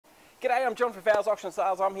G'day, I'm John from Fowles Auctions and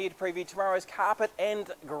Sales. I'm here to preview tomorrow's carpet and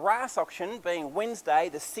grass auction, being Wednesday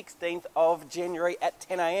the 16th of January at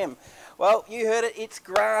 10 AM. Well, you heard it, it's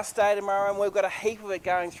grass day tomorrow and we've got a heap of it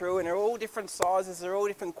going through, and they're all different sizes, they're all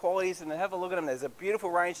different qualities, and have a look at them. There's a beautiful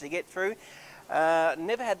range to get through.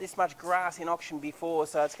 Never had this much grass in auction before,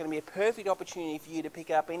 so it's going to be a perfect opportunity for you to pick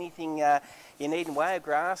up anything you need in way of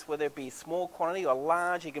grass, whether it be small quantity or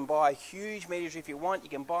large. You can buy a huge meterage if you want. You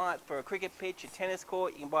can buy it for a cricket pitch, a tennis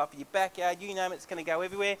court, you can buy it for your backyard, you name it, it's going to go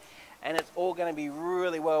everywhere, and it's all going to be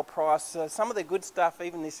really well priced. Some of the good stuff,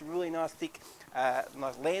 even this really nice thick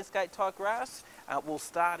nice landscape type grass, will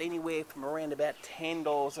start anywhere from around about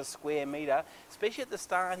 $10 a square metre, especially at the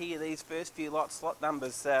start here. These first few lots, lot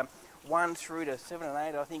numbers 1 through to 7 and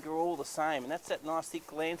 8, I think, are all the same, and that's that nice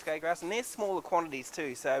thick landscape grass, and they're smaller quantities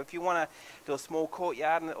too. So if you want to do a small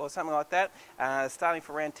courtyard or something like that, starting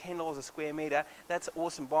for around $10 a square metre, that's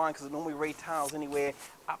awesome buying, because it normally retails anywhere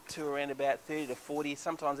up to around about 30 to 40,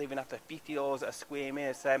 sometimes even up to $50 a square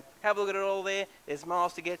metre. So have a look at it all there. There's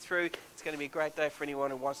miles to get through. It's going to be a great day for anyone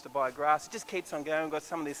who wants to buy grass. It just keeps on going. We've got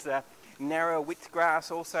some of this narrow width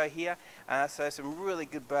grass also here, so some really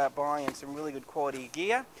good buying and some really good quality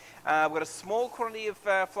gear. We've got a small quantity of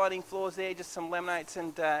floating floors there, just some laminates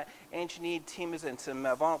and engineered timbers and some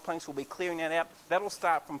vinyl planks. We'll be clearing that out. That'll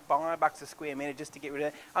start from $5 a square metre just to get rid of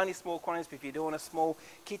it. Only small quantities, but if you're doing a small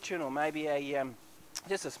kitchen or maybe a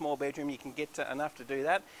just a small bedroom, you can get enough to do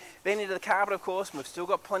that. Then into the carpet, of course, we've still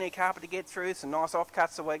got plenty of carpet to get through. Some nice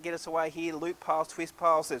offcuts to get us away here, loop piles, twist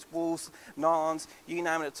piles, there's wools, nylons, you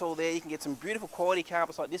name it, it's all there. You can get some beautiful quality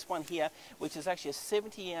carpets like this one here, which is actually a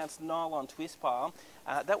 70-ounce nylon twist pile.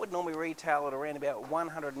 That would normally retail at around about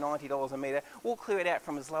 $190 a metre. We'll clear it out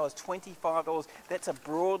from as low as $25. That's a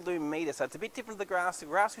broadloom metre, so it's a bit different to the grass. The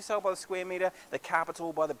grass we sell by the square metre, the carpet's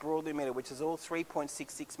all by the broadloom metre, which is all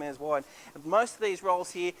 3.66 metres wide. Most of these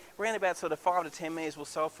rolls here, around about sort of 5 to 10 metres, will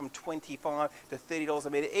sell from $25 to $30 a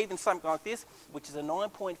metre. Even something like this, which is a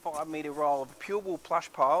 9.5 metre roll of pure wool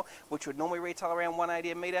plush pile, which would normally retail around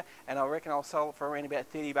 $180 a metre, and I reckon I'll sell it for around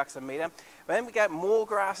about $30 a metre. But then we got more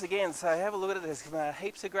grass again, so have a look at it. There's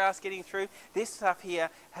heaps of grass getting through. This stuff here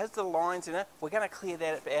has the lines in it. We're going to clear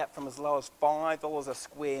that out from as low as $5 a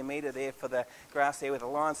square metre there for the grass there with the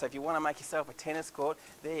lines. So if you want to make yourself a tennis court,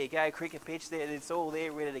 there you go, cricket pitch there, it's all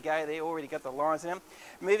there ready to go. They already got the lines in them.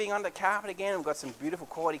 Moving on to carpet again, we've got some beautiful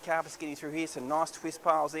quality carpets getting through here, some nice twist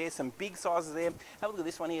piles there, some big sizes there. Have a look at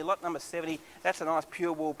this one here, lot number 70. That's a nice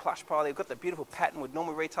pure wool plush pile there. We've got the beautiful pattern, would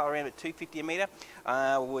normally retail around at $250 a metre.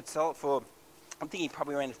 We would sell it for, I'm thinking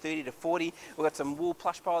probably around 30 to 40. We've got some wool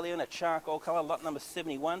plush pile there in a charcoal colour, lot number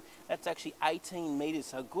 71. That's actually 18 metres,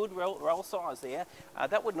 so good roll size there.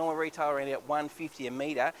 That would normally retail around about $150 a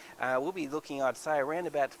metre. We'll be looking, I'd say, around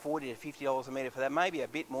about $40 to $50 a metre for that, maybe a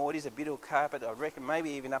bit more. It is a bit of carpet, I reckon, maybe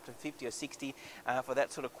even up to 50 or 60 for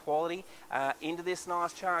that sort of quality. Into this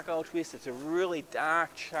nice charcoal twist, it's a really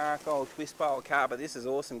dark charcoal twist pile carpet. This is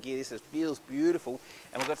awesome gear, this feels beautiful,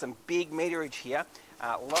 and we've got some big meterage here.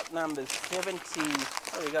 Lot number 70,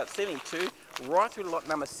 oh, we got 72, right through to lot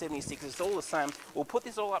number 76. It's all the same. We'll put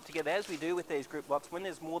this all up together as we do with these group lots. When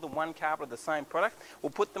there's more than one carpet of the same product, we'll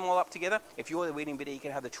put them all up together. If you're the wedding bidder, you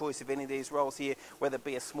can have the choice of any of these rolls here, whether it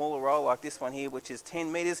be a smaller roll like this one here, which is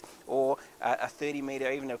 10 metres, or a 30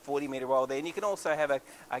 metre, even a 40 metre roll there. And you can also have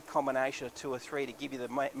a combination of 2 or 3 to give you the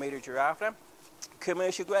meterage you're after.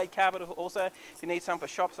 Commercial grade carpet also, if you need some for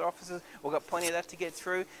shops or offices, we've got plenty of that to get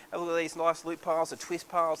through. Have a look at these nice loop piles, the twist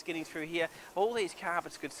piles getting through here. All these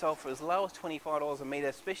carpets could sell for as low as $25 a metre,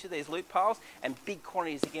 especially these loop piles, and big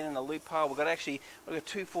quantities again in the loop pile. We've got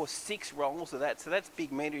 2, 4, 6 rolls of that, so that's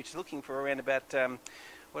big meterage. Looking for around about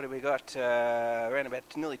what have we got? Around about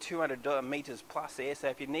nearly 200 metres plus there. So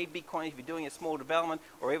if you need big quantities, if you're doing a small development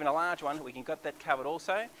or even a large one, we can got that covered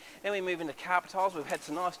also. Then we move into carpet tiles. We've had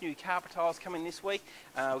some nice new carpet tiles coming this week.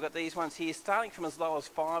 We've got these ones here, starting from as low as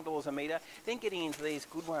 $5 a metre, then getting into these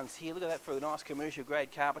good ones here. Look at that for a nice commercial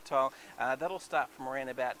grade carpet tile. That'll start from around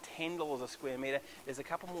about $10 a square metre. There's a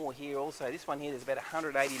couple more here also. This one here, there's about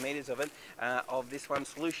 180 metres of it. Of this one,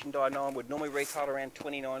 solution dyed nylon would normally retail around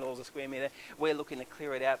 $29 a square metre. We're looking to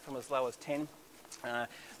clear it out from as low as 10.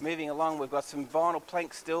 Moving along, we've got some vinyl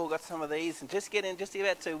planks still, got some of these, and just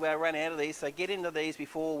about to run out of these, so get into these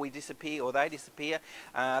before we disappear, or they disappear.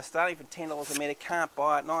 Starting from $10 a metre, can't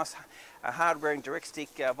buy it, nice a hard wearing direct stick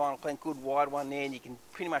vinyl plank, good wide one there, and you can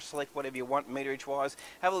pretty much select whatever you want meterage wise.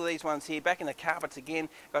 Have a look at these ones here, back in the carpets again,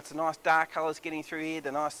 got some nice dark colours getting through here,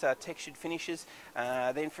 the nice textured finishes.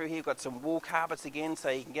 Then through here, got some wool carpets again, so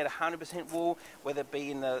you can get 100% wool, whether it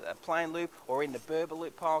be in the plain loop or in the Berber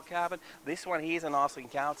loop pile carpet. This one here is a nice looking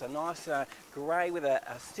carpet. It's a nice grey with a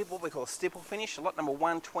stipple, what we call a stipple finish, lot number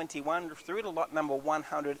 121 through to lot number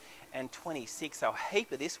 126. So a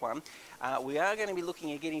heap of this one. We are going to be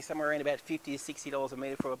looking at getting somewhere around about $50 to $60 a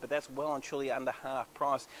metre for it, but that's well and truly under half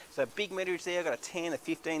price. So big meterage there, got a 10, a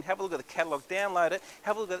 15. Have a look at the catalogue, download it,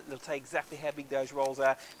 have a look at it, it'll tell you exactly how big those rolls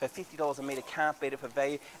are. For $50 a metre, can't beat it for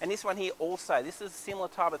value. And this one here also, this is a similar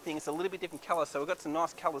type of thing. It's a little bit different colour, so we've got some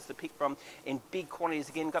nice colours to pick from in big quantities.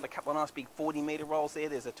 Again, got a couple of nice big 40 metre rolls there.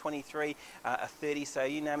 There's a 23, a 30, so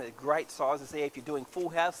you name it, great sizes there. If you're doing full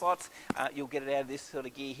house lots, you'll get it out of this sort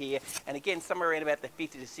of gear here. And again, somewhere around about the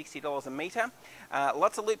 $50 to $60 a metre.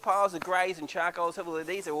 Lots of loop piles of greys and charcoals.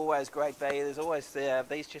 These are always great value. There's always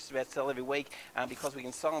these just about sell every week because we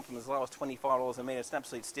can sell them from as low as $25 a metre. It's an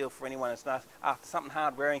absolute steal for anyone that's after something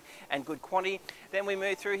hard wearing and good quantity. Then we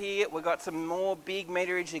move through here. We've got some more big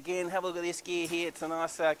meterage again. Have a look at this gear here. It's a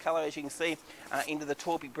nice colour, as you can see, into the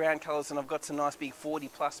taupey brown colours, and I've got some nice big 40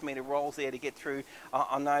 plus metre rolls there to get through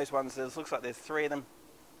on those ones. It looks like there's 3 of them.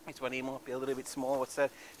 This one here might be a little bit smaller. What's that?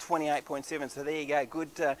 28.7. So there you go.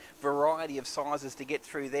 Good variety of sizes to get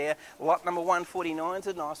through there. Lot number 149 is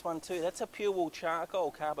a nice one too. That's a pure wool charcoal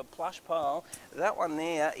carpet plush pile. That one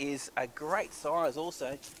there is a great size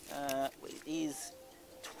also. It is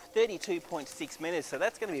 32.6 metres, so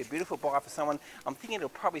that's going to be a beautiful buy for someone. I'm thinking it'll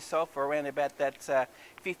probably sell for around about that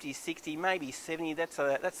 50, 60, maybe 70. That's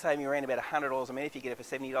saving around about $100 a metre if you get it for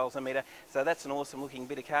 $70 a metre. So that's an awesome looking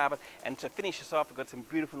bit of carpet. And to finish this off, we've got some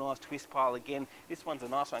beautiful nice twist pile again. This one's a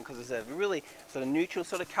nice one because it's a really sort of neutral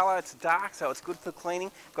sort of colour. It's dark, so it's good for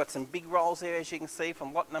cleaning. Got some big rolls there, as you can see,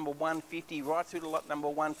 from lot number 150 right through to lot number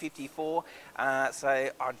 154. So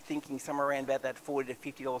I'm thinking somewhere around about that $40 to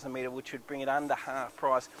 $50 a metre, which would bring it under half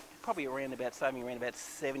price. Probably around about saving around about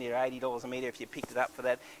 $70 to $80 a metre if you picked it up for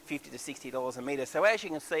that $50 to $60 a metre. So as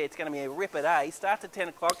you can see, it's going to be a ripper day. Starts at 10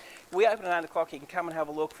 o'clock. We open at 8 o'clock. You can come and have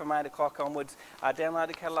a look from 8 o'clock onwards. Download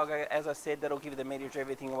the catalogue, as I said. That'll give you the meterage,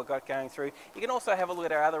 everything we've got going through. You can also have a look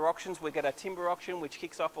at our other auctions. We've got a timber auction, which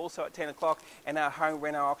kicks off also at 10 o'clock, and our home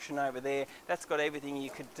reno auction over there. That's got everything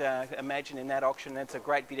you could imagine in that auction. It's a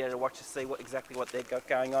great video to watch to see exactly what they've got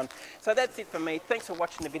going on. So that's it for me. Thanks for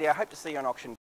watching the video. I hope to see you on auction.